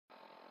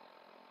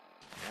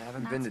I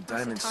haven't been to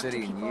Diamond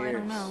City in people I don't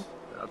years. know.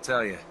 I'll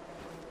tell you,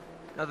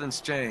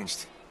 nothing's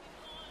changed.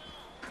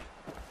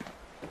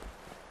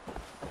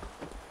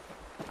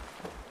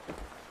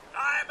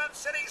 Diamond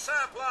City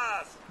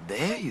surplus!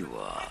 There you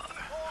are.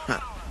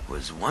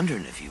 Was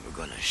wondering if you were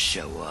gonna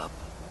show up.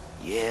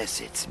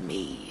 Yes, it's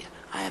me.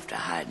 I have to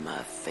hide my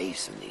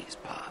face in these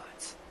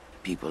parts.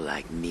 People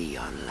like me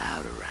aren't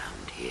allowed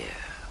around here.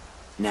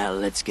 Now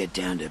let's get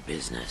down to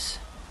business.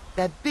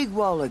 That big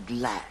wall of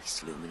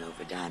glass looming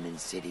over Diamond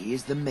City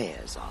is the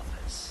mayor's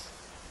office.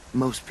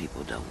 Most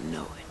people don't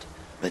know it,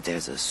 but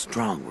there's a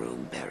strong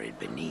room buried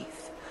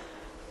beneath.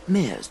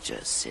 Mayor's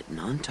just sitting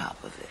on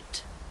top of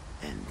it.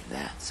 And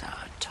that's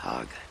our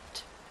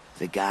target.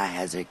 The guy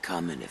has it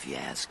coming if you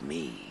ask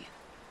me.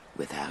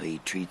 With how he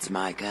treats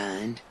my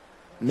kind,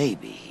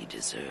 maybe he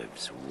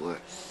deserves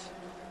worse.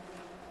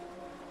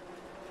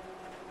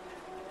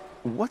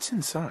 What's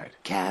inside?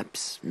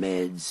 Caps,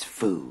 meds,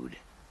 food.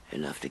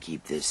 Enough to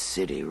keep this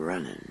city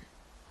running.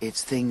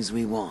 It's things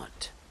we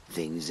want.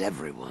 Things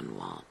everyone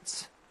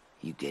wants.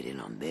 You get in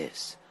on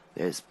this,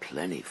 there's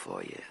plenty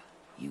for you.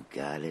 You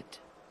got it?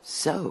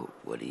 So,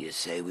 what do you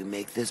say we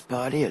make this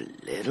party a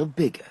little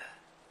bigger?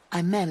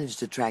 I managed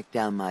to track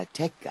down my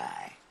tech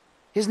guy.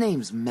 His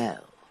name's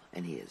Mel,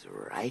 and he is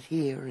right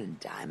here in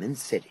Diamond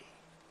City.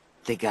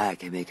 The guy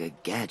can make a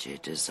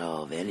gadget to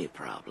solve any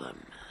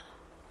problem.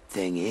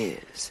 Thing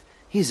is,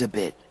 he's a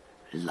bit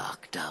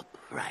locked up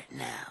right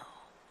now.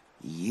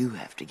 You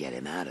have to get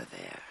him out of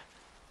there.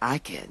 I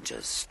can't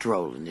just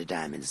stroll into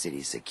Diamond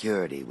City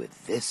security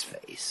with this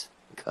face,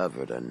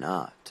 covered or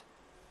not.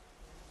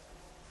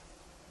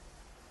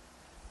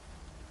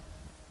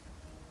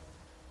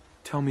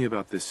 Tell me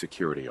about this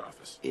security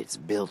office. It's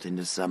built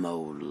into some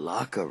old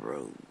locker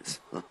rooms,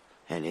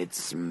 and it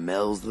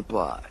smells the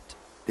part.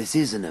 This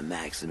isn't a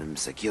maximum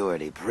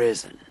security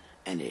prison,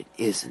 and it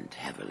isn't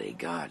heavily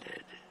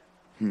guarded.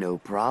 No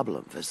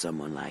problem for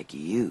someone like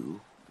you,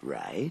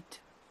 right?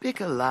 Pick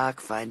a lock,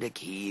 find a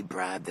key,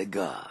 bribe the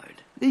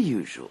guard. The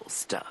usual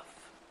stuff.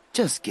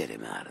 Just get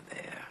him out of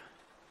there.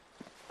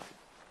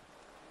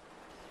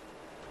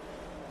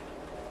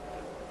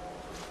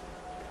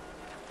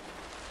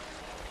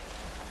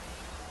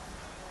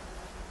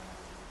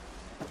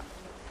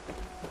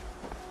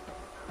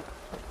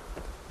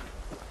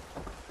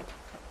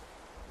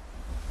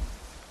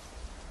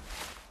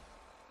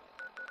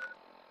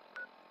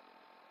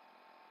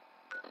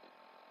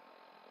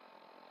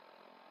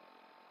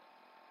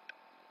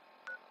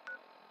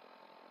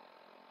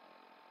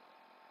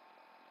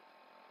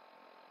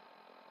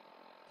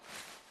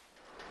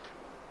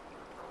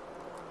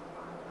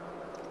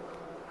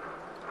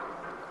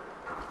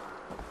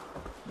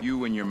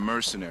 You and your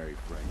mercenary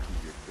friend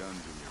keep your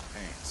guns in your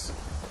pants.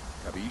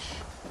 Capiche?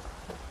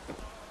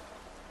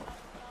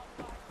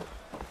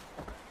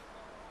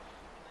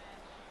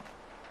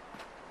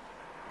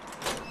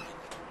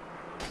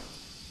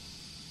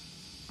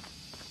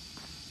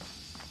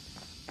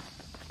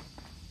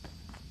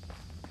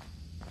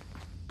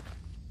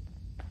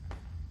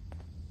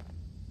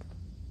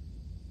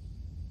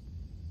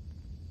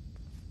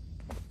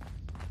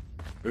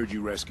 Heard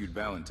you rescued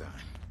Valentine.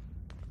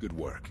 Good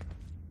work.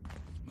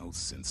 Those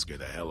sins scare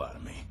the hell out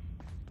of me.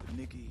 But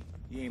Nicky,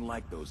 he ain't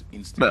like those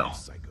instant Mel.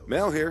 psychos.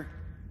 Mel here.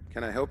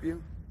 Can I help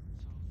you?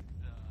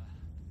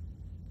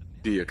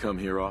 Do you come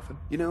here often?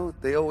 You know,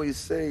 they always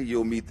say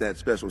you'll meet that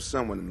special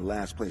someone in the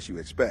last place you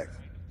expect.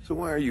 So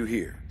why are you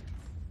here?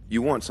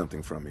 You want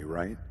something from me,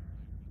 right?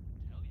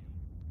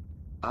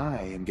 I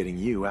am getting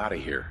you out of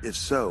here. If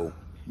so,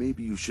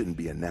 maybe you shouldn't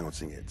be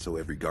announcing it so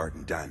every guard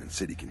in Diamond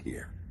City can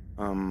hear.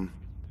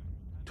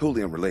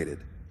 Totally unrelated,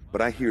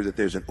 but I hear that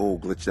there's an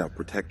old glitched out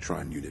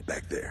Protectron unit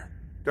back there.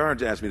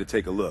 Guards asked me to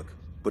take a look,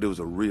 but it was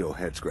a real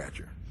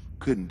head-scratcher.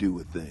 Couldn't do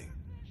a thing.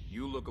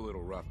 You look a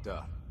little roughed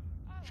up.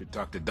 Should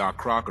talk to Doc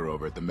Crocker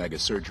over at the Mega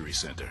Surgery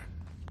Center.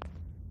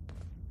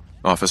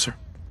 Officer?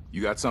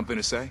 You got something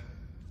to say?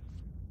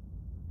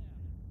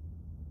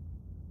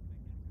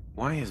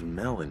 Why is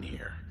Mel in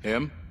here?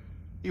 Him?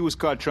 He was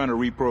caught trying to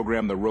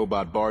reprogram the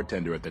robot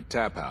bartender at the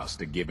tap house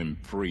to give him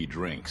free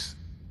drinks.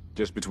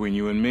 Just between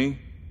you and me,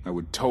 I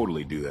would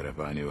totally do that if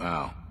I knew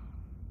how.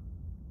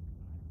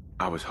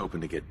 I was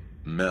hoping to get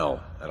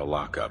Mel at a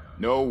lockup.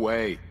 No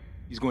way.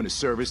 He's going to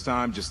serve his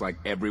time just like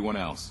everyone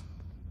else.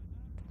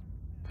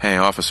 Hey,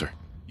 officer.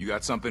 You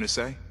got something to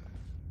say?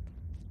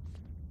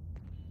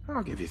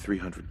 I'll give you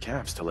 300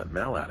 caps to let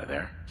Mel out of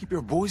there. Keep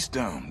your voice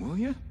down, will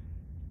you?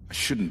 I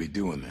shouldn't be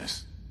doing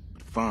this,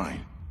 but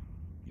fine.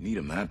 You need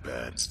him that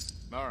bad.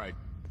 All right,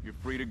 you're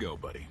free to go,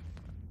 buddy.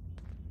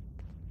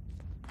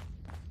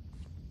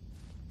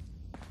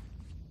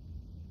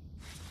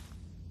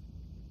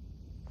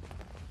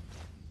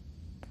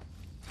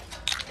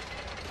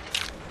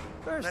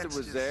 First it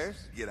was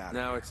theirs, get out of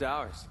now here. it's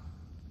ours.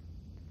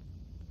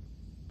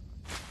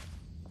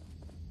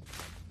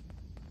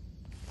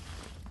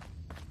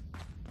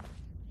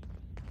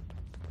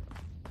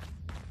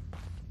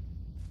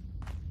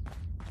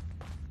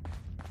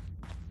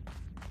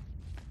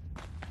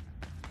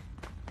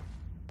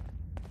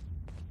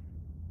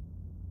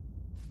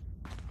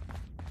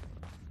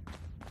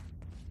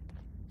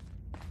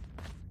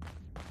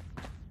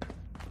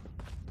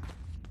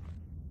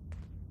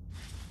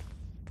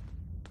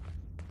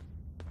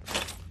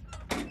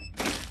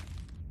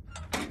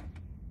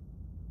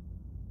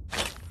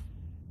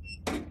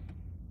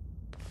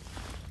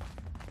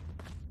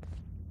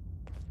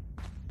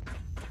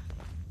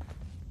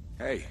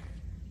 Hey,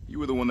 you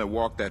were the one that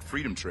walked that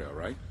freedom trail,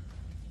 right?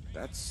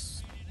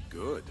 That's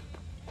good.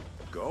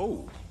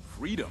 Go.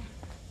 Freedom.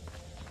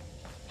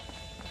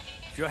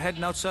 If you're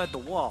heading outside the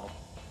wall,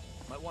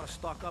 you might want to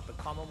stock up at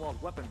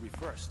Commonwealth weaponry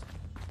first.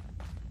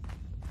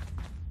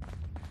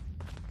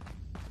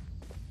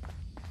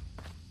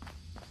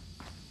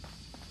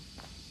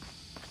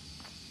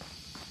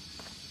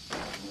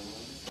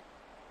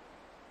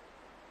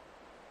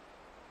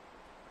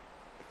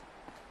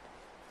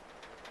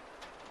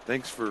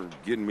 Thanks for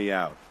getting me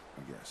out,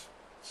 I guess.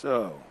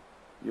 So,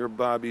 you're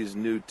Bobby's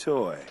new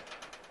toy.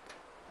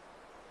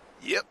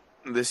 Yep,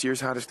 this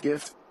year's hottest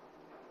gift.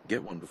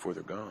 Get one before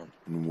they're gone.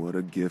 And what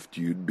a gift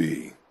you'd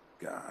be.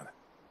 God.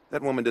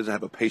 That woman doesn't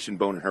have a patient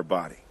bone in her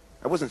body.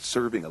 I wasn't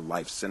serving a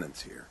life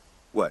sentence here.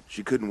 What,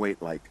 she couldn't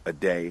wait like a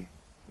day?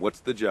 What's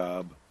the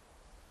job?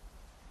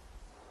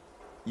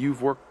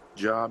 You've worked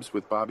jobs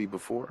with Bobby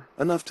before?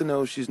 Enough to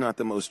know she's not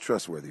the most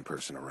trustworthy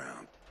person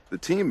around. The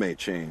team may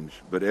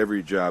change, but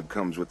every job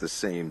comes with the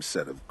same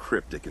set of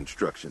cryptic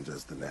instructions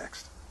as the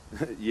next.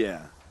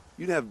 Yeah,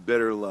 you'd have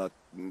better luck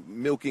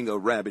milking a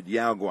rabid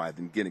Yaogwai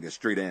than getting a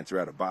straight answer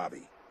out of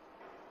Bobby.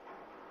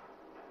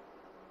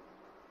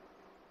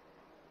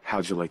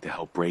 How'd you like to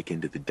help break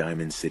into the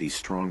Diamond City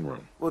strong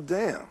room? Well,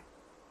 damn.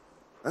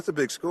 That's a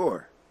big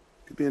score.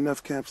 Could be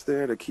enough caps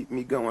there to keep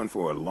me going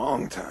for a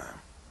long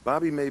time.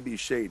 Bobby may be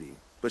shady,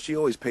 but she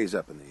always pays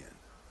up in the end.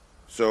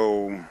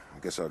 So, I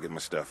guess I'll get my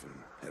stuff and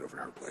head over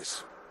to her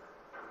place.